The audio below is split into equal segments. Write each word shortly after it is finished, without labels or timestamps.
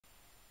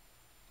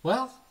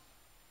Well,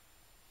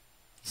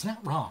 he's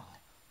not wrong.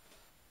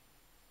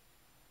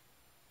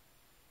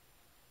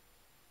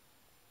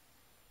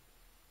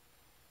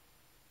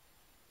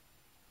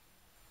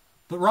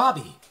 But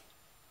Robbie,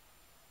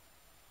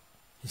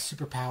 his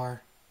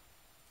superpower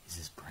is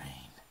his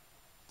brain.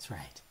 That's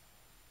right.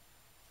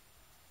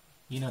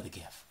 You know the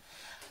gif.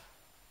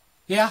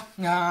 Yeah,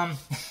 oh,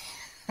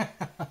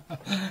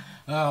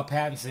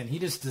 Pattinson, he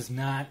just does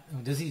not,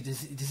 does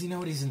he know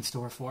what he's in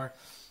store for?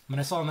 I mean,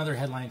 I saw another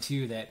headline,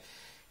 too, that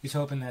he's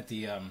hoping that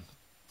the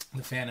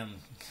Phantom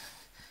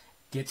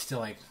gets to,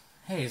 like,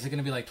 hey, is it going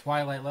to be like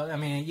Twilight Love? I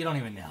mean, you don't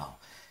even know.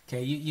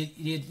 Okay,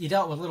 you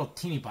dealt with little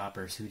teeny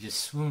boppers who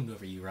just swooned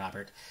over you,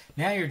 Robert.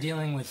 Now you're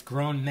dealing with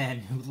grown men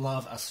who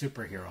love a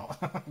superhero.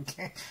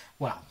 Okay,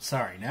 well,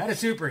 sorry, not a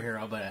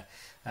superhero, but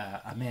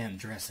a man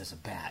dressed as a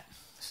bat.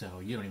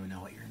 So you don't even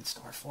know what you're in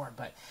store for.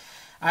 But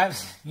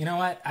you know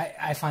what?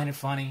 I find it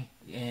funny,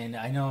 and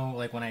I know,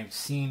 like, when I've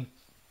seen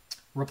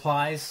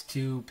replies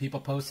to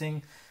people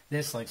posting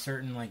this, like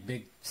certain like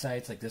big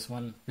sites, like this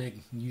one,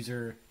 big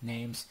user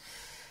names,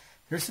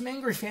 there's some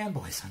angry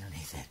fanboys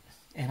underneath it.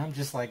 And I'm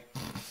just like,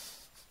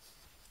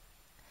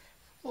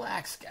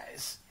 relax,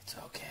 guys. It's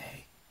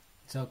okay.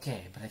 It's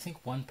okay. But I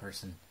think one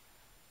person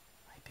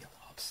might be a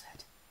little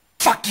upset.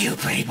 Fuck you,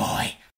 pretty boy!